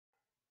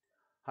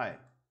Hi,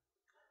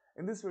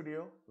 in this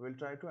video, we'll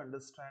try to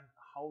understand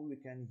how we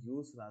can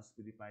use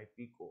Raspberry Pi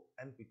Pico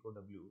and Pico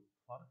W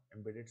for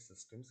embedded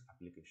systems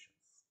applications.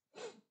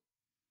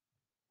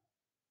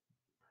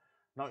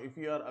 Now, if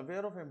you are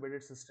aware of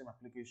embedded system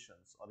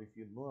applications or if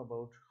you know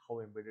about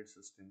how embedded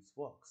systems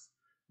works,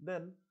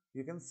 then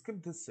you can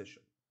skip this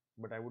session.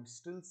 But I would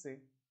still say,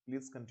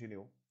 please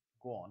continue,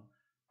 go on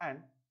and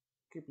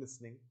keep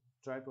listening,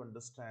 try to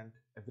understand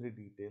every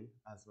detail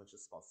as much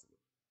as possible.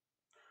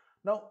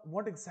 Now,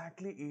 what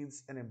exactly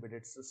is an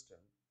embedded system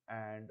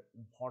and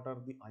what are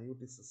the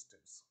IoT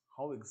systems?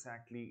 How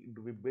exactly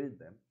do we build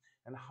them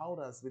and how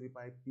Raspberry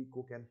Pi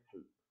Pico can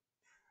help?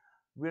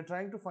 We are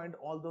trying to find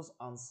all those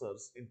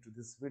answers into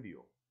this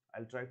video.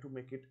 I'll try to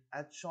make it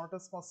as short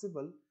as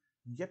possible,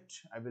 yet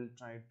I will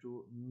try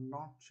to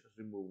not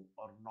remove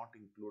or not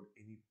include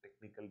any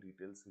technical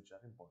details which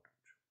are important.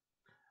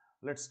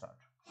 Let's start.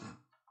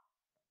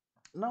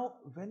 Now,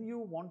 when you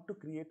want to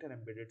create an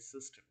embedded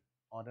system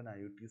or an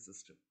IoT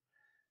system,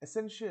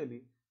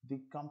 essentially, the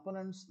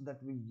components that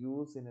we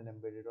use in an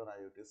embedded or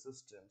IoT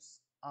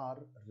systems are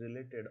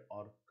related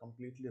or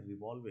completely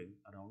revolving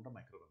around a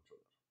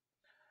microcontroller.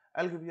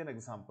 I'll give you an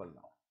example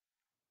now.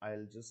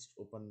 I'll just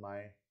open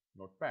my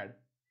notepad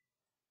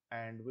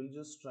and we'll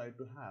just try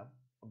to have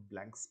a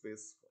blank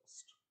space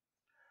first.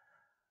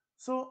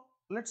 So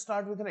let's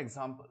start with an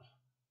example.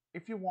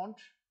 If you want,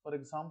 for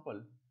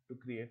example, to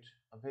create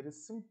a very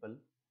simple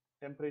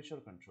temperature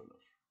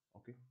controller,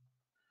 okay?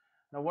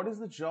 Now, what is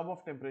the job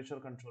of temperature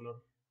controller?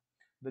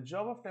 The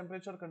job of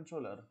temperature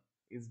controller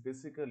is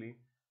basically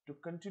to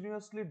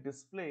continuously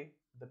display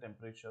the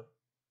temperature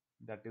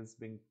that is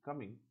being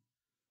coming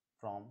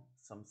from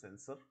some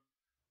sensor,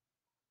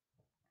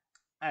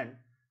 and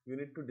you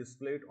need to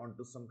display it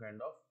onto some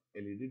kind of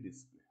LED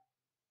display.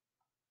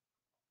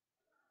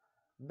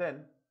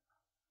 Then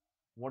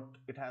what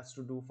it has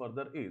to do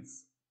further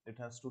is it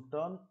has to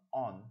turn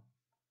on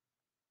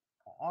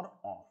or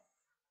off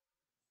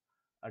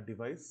a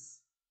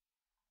device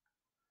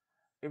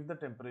if the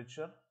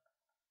temperature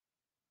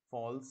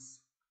falls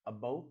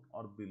above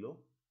or below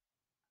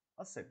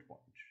a set point.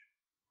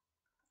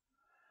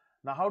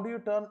 Now, how do you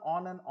turn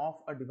on and off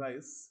a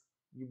device?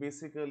 You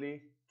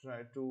basically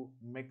try to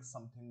make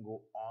something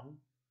go on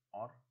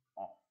or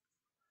off.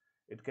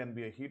 It can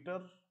be a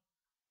heater.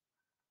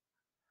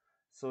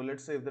 So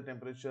let's say if the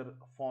temperature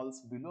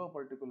falls below a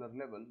particular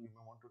level, you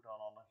may want to turn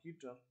on a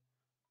heater,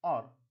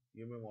 or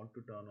you may want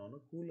to turn on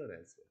a cooler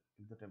as well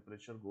if the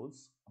temperature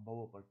goes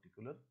above a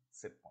particular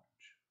set point.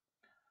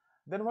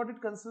 Then what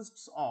it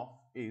consists of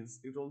is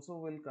it also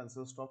will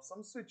consist of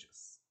some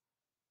switches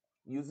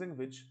using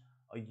which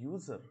a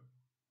user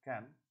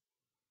can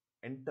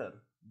enter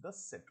the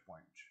set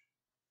point.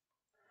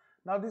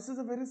 Now, this is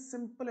a very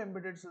simple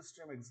embedded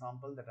system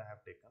example that I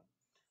have taken,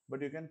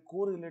 but you can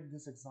correlate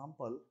this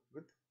example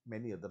with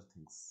many other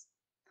things.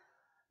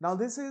 Now,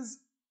 this is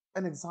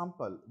an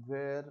example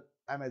where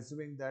I'm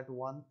assuming that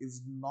one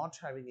is not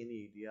having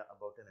any idea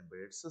about an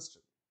embedded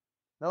system.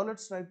 Now,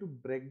 let's try to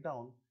break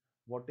down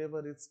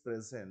whatever is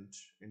present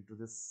into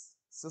this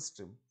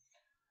system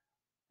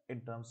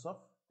in terms of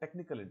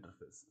technical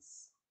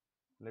interfaces.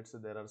 Let's say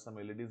there are some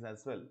LEDs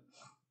as well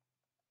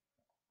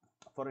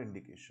for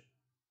indication.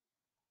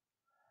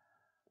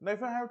 Now,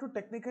 if I have to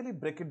technically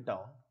break it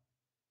down,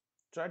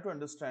 try to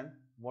understand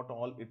what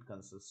all it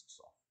consists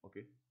of.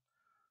 Okay.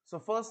 So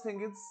first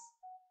thing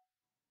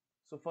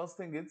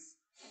is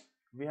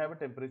we have a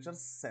temperature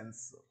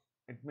sensor.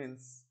 It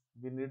means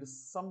we need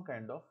some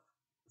kind of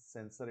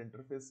sensor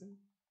interfacing.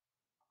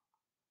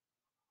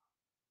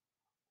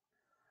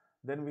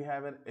 Then we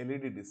have an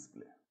LED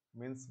display.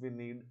 Means we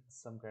need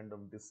some kind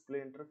of display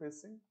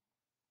interfacing.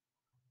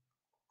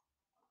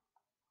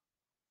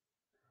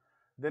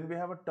 Then we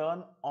have a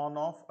turn on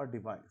off a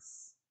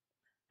device.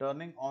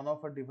 Turning on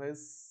off a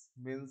device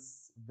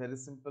means very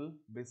simple.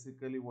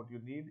 Basically what you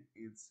need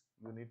is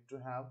you need to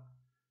have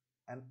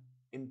an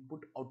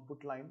input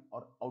output line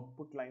or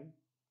output line.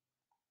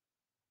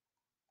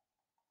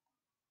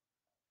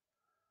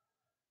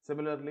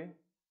 Similarly,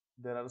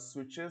 there are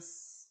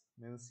switches,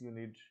 means you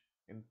need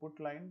input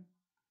line,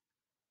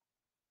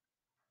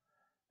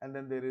 and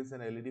then there is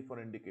an LED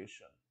for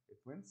indication. It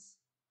means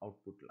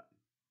output line.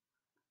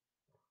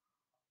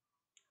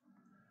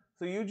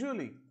 So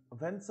usually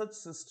when such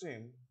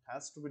system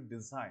has to be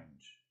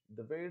designed,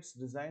 the way it's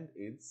designed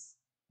is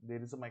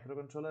there is a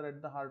microcontroller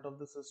at the heart of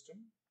the system.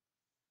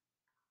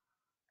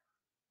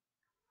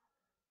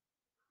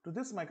 To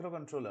this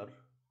microcontroller,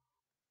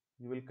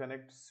 you will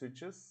connect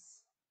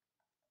switches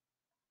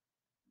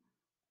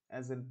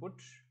as input.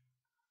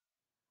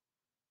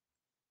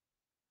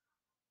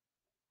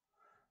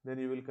 Then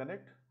you will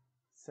connect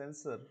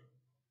sensor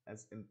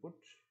as input.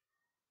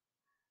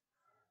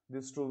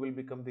 These two will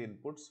become the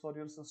inputs for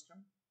your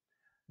system.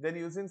 Then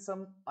using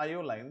some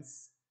IO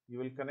lines, you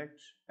will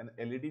connect an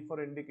LED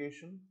for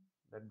indication,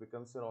 that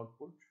becomes your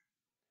output.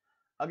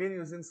 Again,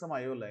 using some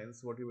IO lines,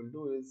 what you will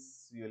do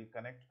is you will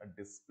connect a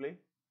display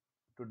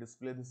to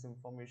display this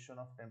information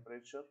of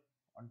temperature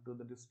onto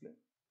the display.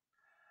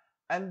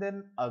 And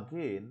then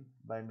again,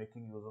 by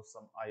making use of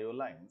some IO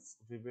lines,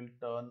 we will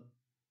turn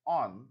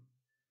on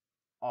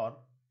or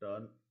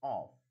turn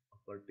off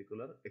a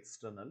particular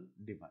external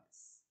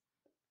device.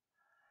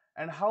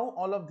 And how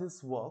all of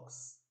this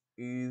works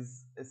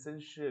is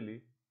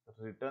essentially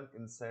written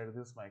inside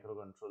this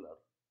microcontroller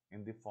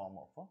in the form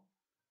of a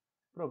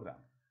program.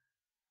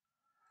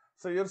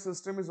 So your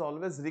system is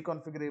always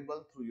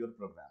reconfigurable through your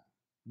program.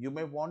 You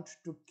may want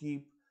to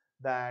keep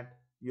that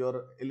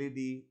your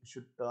LED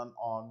should turn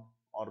on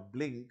or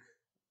blink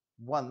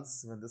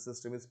once when the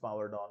system is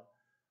powered on.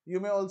 You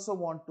may also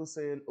want to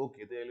say,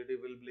 okay, the LED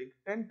will blink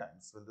 10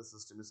 times when the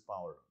system is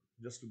powered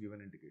on, just to give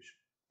an indication.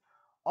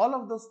 All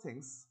of those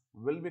things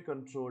will be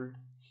controlled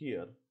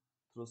here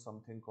through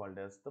something called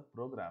as the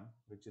program,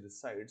 which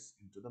resides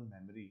into the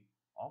memory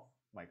of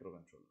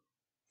microcontroller.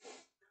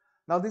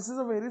 Now this is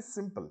a very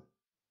simple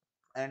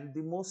and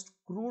the most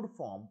crude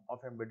form of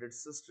embedded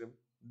system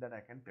that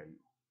I can tell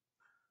you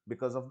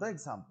because of the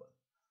example.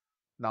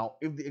 Now,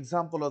 if the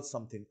example was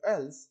something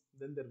else,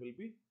 then there will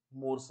be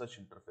more such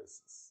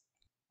interfaces.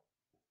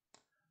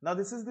 Now,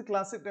 this is the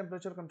classic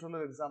temperature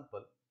controller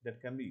example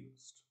that can be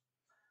used.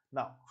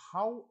 Now,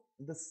 how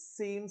the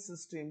same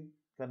system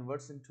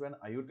converts into an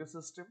IoT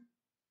system?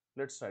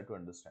 Let's try to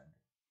understand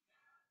it.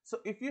 So,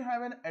 if you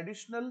have an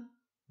additional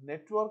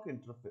network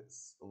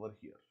interface over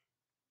here,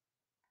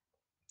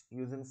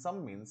 using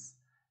some means,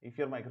 if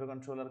your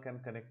microcontroller can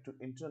connect to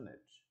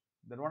internet,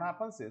 then what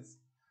happens is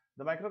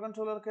the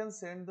microcontroller can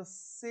send the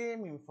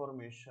same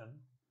information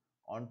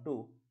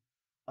onto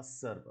a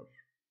server,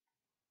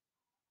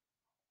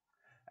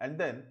 and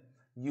then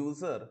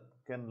user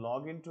can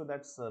log into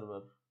that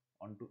server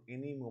onto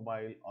any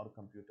mobile or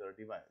computer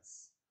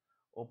device,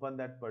 open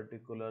that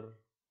particular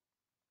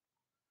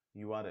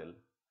URL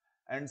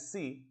and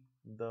see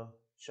the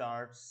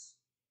charts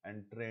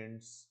and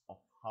trends of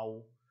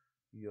how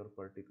your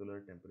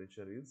particular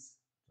temperature is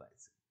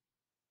rising.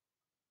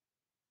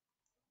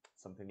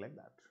 Something like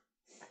that.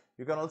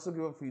 You can also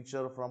give a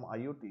feature from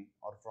IoT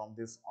or from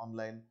this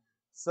online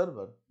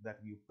server that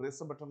you press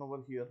a button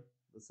over here,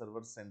 the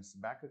server sends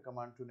back a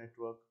command to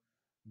network,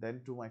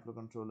 then to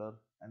microcontroller,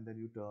 and then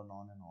you turn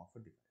on and off a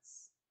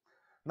device.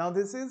 Now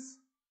this is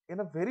in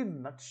a very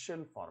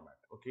nutshell format,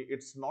 okay?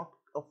 It's not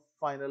a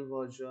final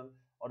version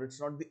or it's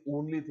not the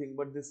only thing,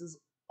 but this is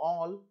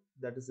all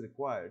that is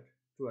required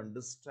to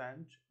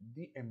understand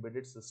the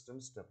embedded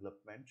systems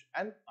development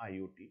and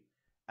IoT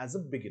as a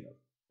beginner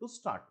to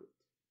start with.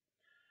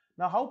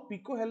 Now, how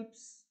Pico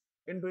helps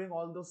in doing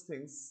all those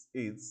things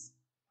is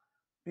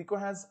Pico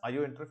has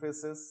IO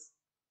interfaces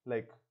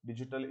like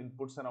digital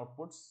inputs and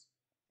outputs.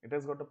 It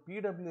has got a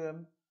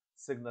PWM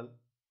signal,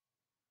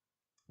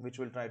 which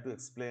we'll try to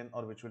explain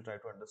or which we'll try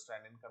to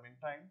understand in coming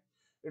time.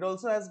 It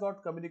also has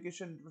got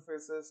communication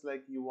interfaces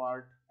like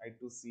UART,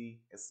 I2C,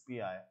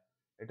 SPI.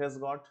 It has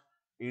got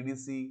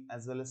ADC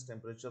as well as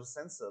temperature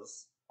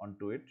sensors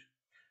onto it.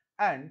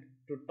 And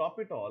to top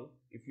it all,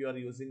 if you are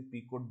using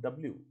Pico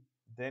W,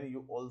 then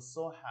you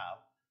also have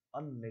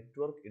a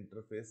network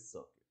interface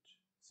circuit.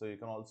 So you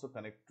can also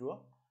connect to a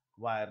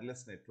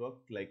wireless network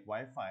like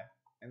Wi-Fi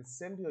and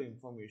send your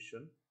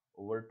information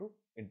over to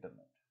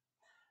internet.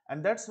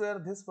 And that's where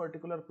this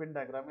particular pin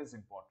diagram is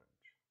important.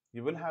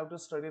 You will have to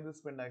study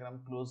this pin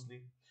diagram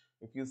closely.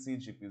 If you see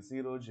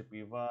GP0,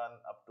 GP1,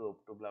 up to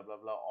blah blah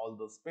blah, all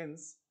those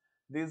pins,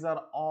 these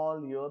are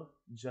all your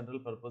general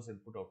purpose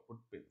input output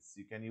pins.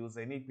 You can use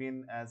any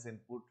pin as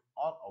input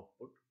or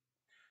output,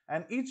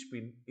 and each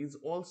pin is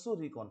also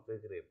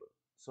reconfigurable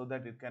so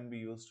that it can be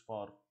used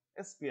for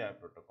SPI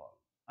protocol,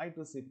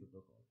 I2C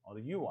protocol or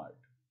UART.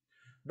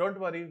 Don't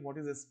worry, what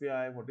is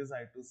SPI, what is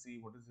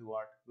I2C, what is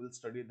UART, we'll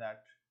study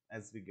that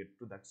as we get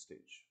to that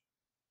stage.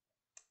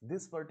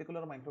 This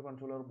particular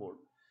microcontroller board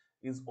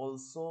is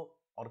also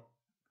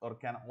or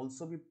can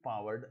also be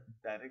powered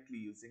directly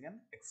using an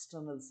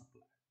external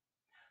supply.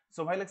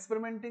 So while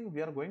experimenting,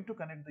 we are going to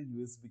connect the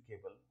USB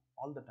cable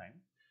all the time,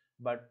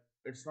 but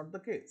it's not the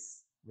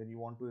case. When you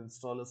want to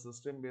install a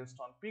system based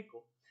on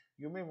Pico,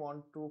 you may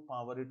want to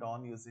power it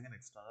on using an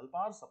external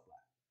power supply,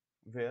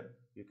 where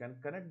you can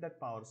connect that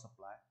power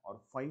supply or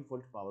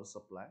 5-volt power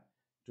supply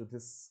to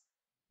this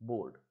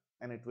board,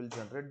 and it will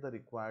generate the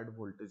required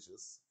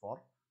voltages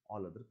for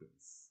all other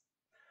pins.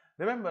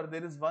 Remember,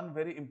 there is one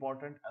very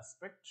important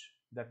aspect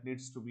that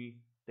needs to be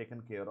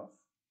taken care of,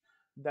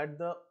 that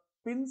the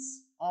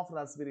pins of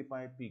Raspberry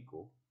Pi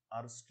Pico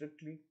are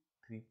strictly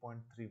 3.3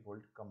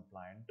 volt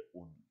compliant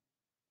only.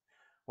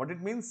 What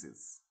it means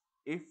is,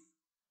 if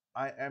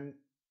I am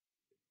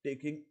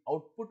taking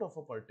output of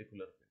a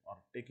particular pin or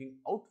taking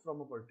out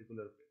from a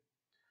particular pin,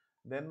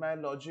 then my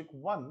logic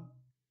 1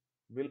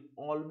 will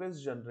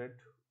always generate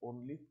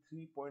only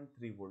 3.3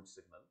 volt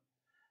signal,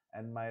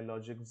 and my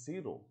logic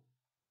 0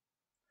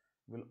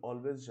 will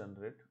always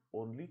generate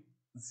only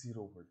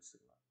 0 volt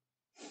signal.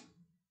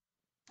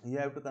 You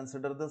have to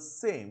consider the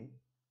same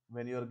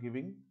when you are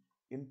giving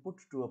input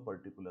to a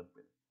particular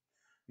pin.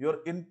 Your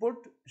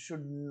input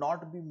should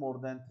not be more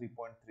than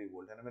 3.3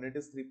 volt, and when it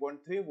is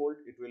 3.3 volt,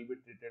 it will be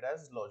treated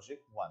as logic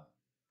 1.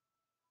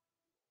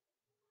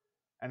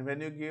 And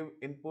when you give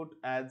input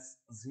as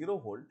 0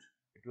 volt,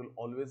 it will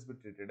always be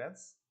treated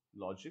as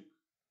logic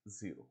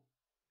 0.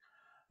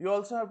 You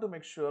also have to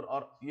make sure,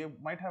 or you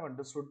might have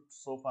understood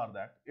so far,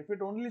 that if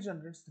it only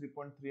generates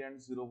 3.3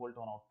 and 0 volt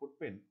on output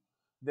pin,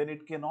 then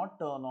it cannot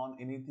turn on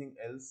anything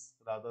else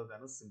rather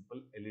than a simple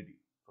LED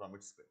from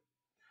its pin.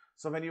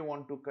 So when you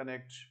want to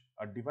connect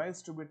a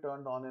device to be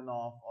turned on and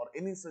off or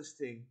any such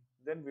thing,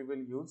 then we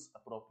will use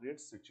appropriate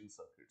switching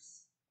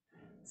circuits.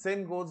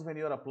 Same goes when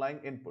you are applying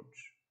input.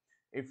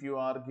 If you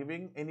are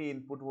giving any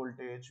input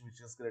voltage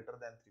which is greater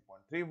than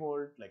 3.3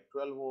 volt, like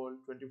 12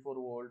 volt, 24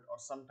 volt, or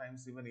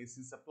sometimes even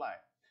AC supply,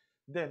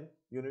 then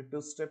you need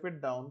to step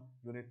it down,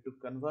 you need to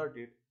convert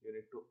it, you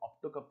need to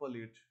optocouple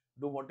it,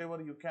 do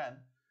whatever you can,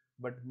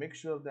 but make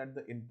sure that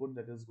the input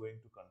that is going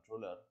to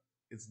controller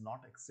is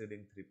not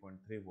exceeding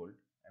 3.3 volt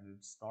and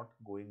it's not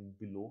going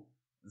below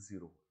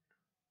 0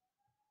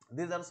 volt.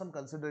 These are some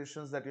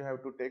considerations that you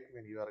have to take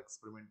when you are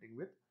experimenting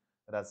with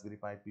Raspberry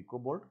Pi Pico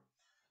board.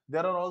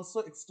 There are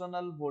also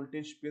external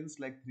voltage pins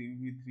like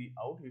 3V3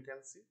 out, you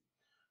can see,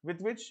 with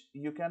which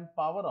you can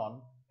power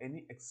on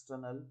any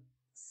external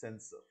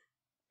sensor.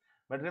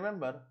 But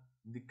remember,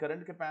 the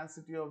current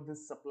capacity of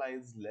this supply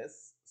is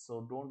less,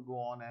 so don't go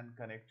on and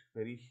connect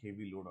very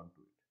heavy load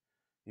onto it.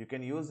 You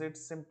can use it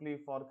simply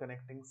for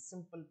connecting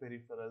simple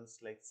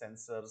peripherals like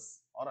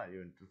sensors or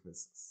I/O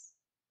interfaces.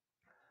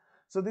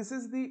 So this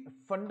is the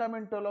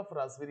fundamental of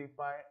Raspberry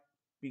Pi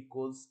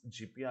Pico's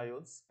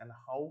GPIOs and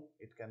how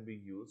it can be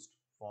used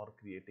for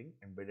creating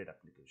embedded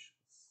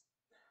applications.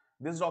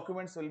 These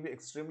documents will be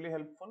extremely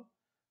helpful.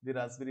 The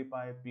Raspberry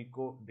Pi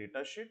Pico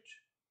datasheet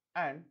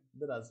and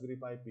the Raspberry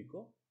Pi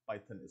Pico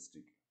Python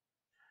SDK.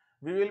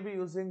 We will be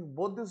using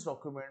both these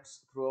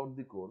documents throughout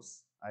the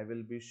course. I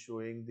will be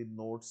showing the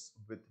notes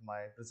with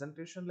my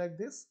presentation like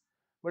this,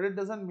 but it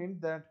doesn't mean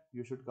that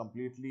you should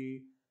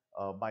completely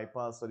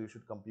bypass or you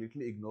should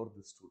completely ignore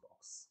these two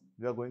docs.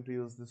 We are going to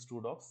use these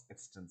two docs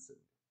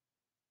extensively.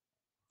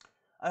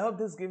 I hope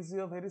this gives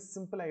you a very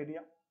simple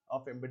idea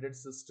of embedded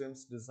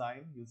systems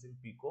design using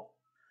Pico.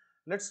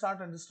 Let's start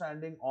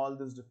understanding all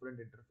these different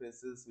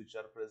interfaces which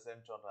are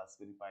present on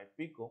Raspberry Pi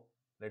Pico.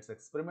 Let's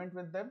experiment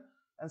with them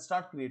and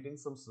start creating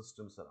some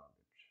systems around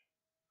it.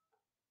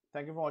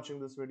 Thank you for watching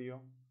this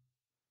video.